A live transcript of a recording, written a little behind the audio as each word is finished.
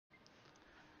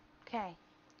Okay,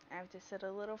 I have to sit a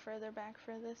little further back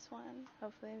for this one.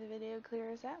 Hopefully the video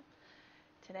clears up.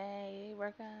 Today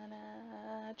we're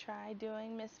gonna try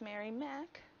doing Miss Mary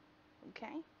Mack.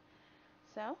 Okay,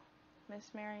 so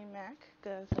Miss Mary Mack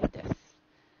goes like this.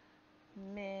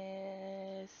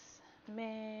 Miss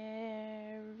Mary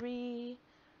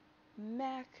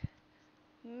Mack,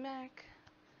 Mack,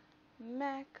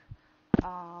 Mack,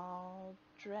 all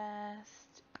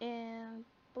dressed in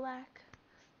black,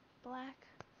 black,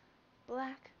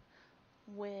 black,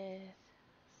 with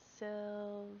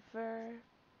silver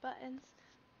buttons,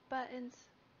 buttons,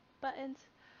 buttons.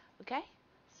 Okay,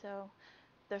 so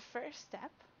the first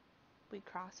step, we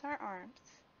cross our arms.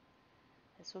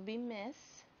 This will be Miss.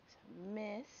 So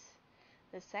Miss.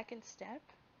 The second step,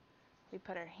 we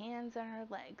put our hands on our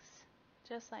legs,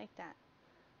 just like that.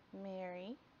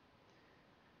 Mary.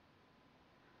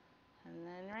 And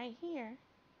then right here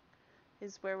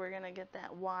is where we're going to get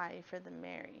that Y for the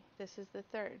Mary. This is the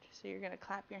third. So you're going to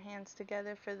clap your hands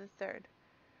together for the third.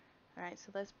 Alright,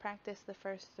 so let's practice the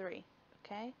first three.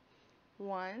 Okay?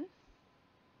 1,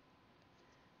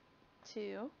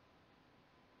 2,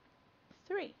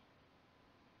 3.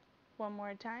 One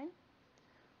more time.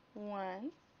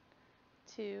 1,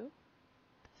 2,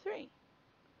 3.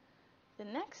 The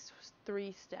next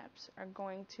 3 steps are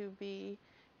going to be,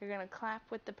 you're going to clap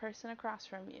with the person across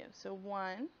from you. So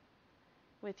 1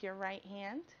 with your right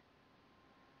hand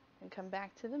and come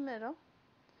back to the middle.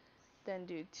 Then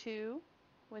do 2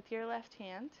 with your left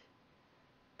hand,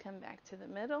 come back to the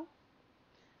middle,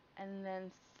 and then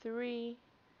 3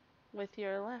 with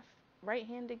your right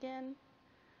hand again,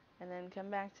 and then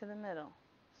come back to the middle.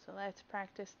 So let's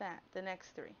practice that, the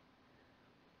next 3.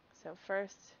 So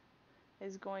first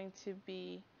is going to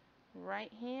be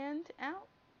right hand out,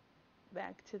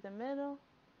 back to the middle,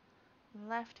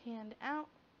 left hand out,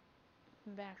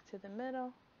 back to the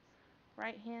middle,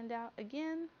 right hand out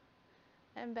again,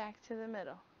 and back to the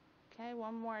middle. Okay,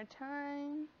 one more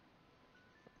time.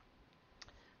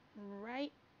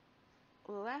 Right,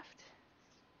 left,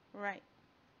 right.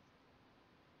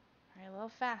 All right, a little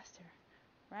faster.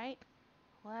 Right,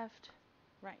 left,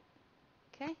 right.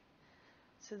 Okay?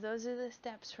 So those are the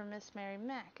steps for Miss Mary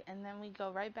Mack. And then we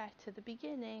go right back to the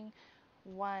beginning.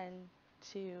 1,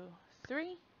 2,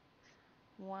 3.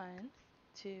 1,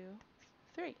 2,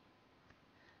 3.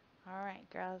 All right,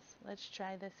 girls, let's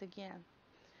try this again.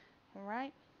 All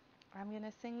right? I'm going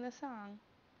to sing the song.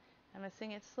 I'm going to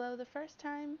sing it slow the first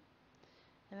time,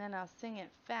 and then I'll sing it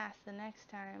fast the next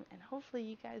time, and hopefully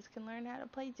you guys can learn how to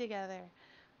play together.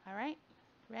 All right?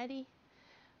 Ready?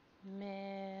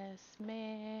 Miss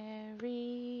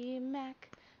Mary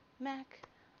Mack, Mack,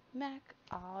 Mack,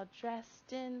 all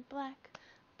dressed in black,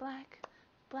 black,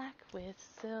 black, with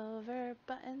silver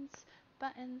buttons,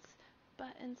 buttons,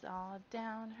 buttons all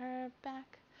down her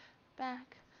back,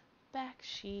 back, back.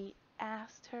 She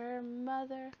asked her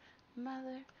mother,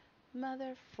 mother,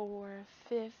 mother, for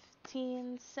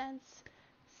 15 cents,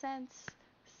 cents,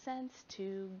 cents,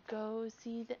 to go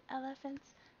see the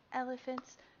elephants,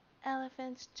 elephants,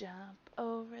 elephants. Jump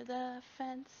over the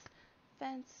fence,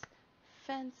 fence,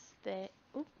 fence.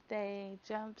 They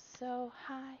jump so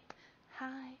high,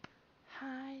 high,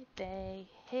 high. They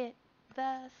hit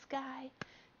the sky,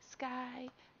 sky,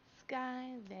 sky.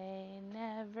 They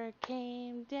never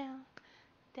came down,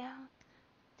 down,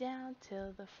 down,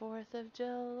 till the 4th of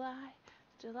July,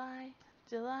 July,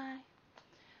 July.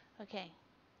 Okay,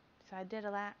 so I did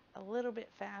a little bit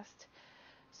fast.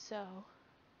 So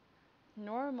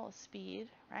normal speed,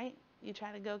 right? You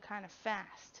try to go kind of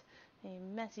fast, and you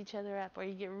mess each other up, or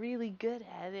you get really good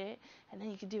at it, and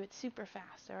then you can do it super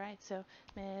fast. All right, so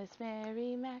Miss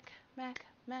Mary Mack, Mack,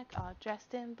 Mack, all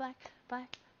dressed in black,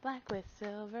 black, black, with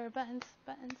silver buttons,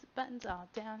 buttons, buttons all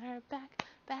down her back,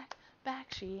 back,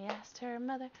 back. She asked her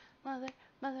mother, mother,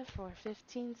 mother, for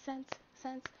 15 cents,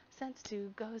 cents, cents,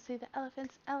 to go see the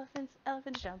elephants, elephants,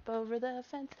 elephants. Jump over the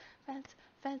fence, fence,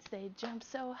 fence. They jump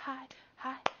so high,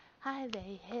 high, high.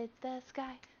 They hit the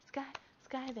sky, sky,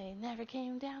 sky. They never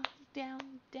came down, down,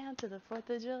 down, to the 4th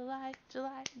of July,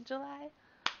 July, July.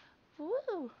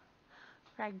 Woo!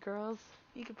 Right, girls,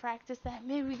 you can practice that.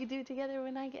 Maybe we could do it together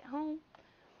when I get home.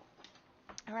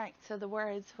 Alright, so the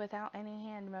words without any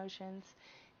hand motions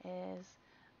is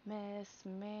Miss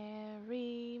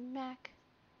Mary Mack,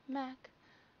 Mack,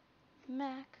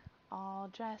 Mack, all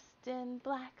dressed in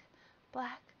black,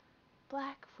 black,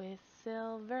 black, with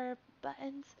silver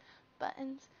buttons,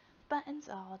 buttons, buttons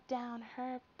all down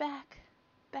her back,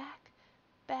 back,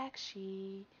 back.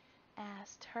 She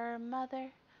asked her mother,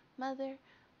 mother,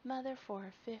 mother,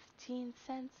 for 15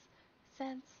 cents,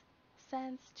 cents,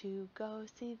 cents, to go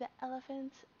see the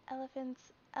elephants,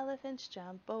 elephants, elephants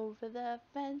jump over the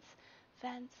fence,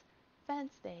 fence,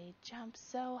 fence. They jump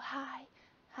so high,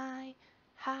 high,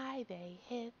 high. They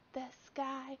hit the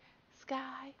sky,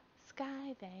 sky,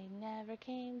 sky. They never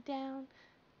came down,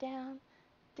 down,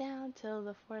 down till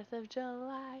the 4th of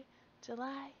July,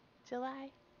 July, July.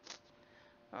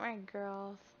 Alright,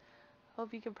 girls.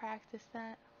 Hope you can practice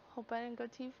that. Hope I didn't go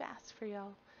too fast for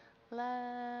y'all.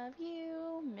 Love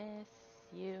you, miss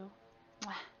you.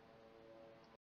 Mwah.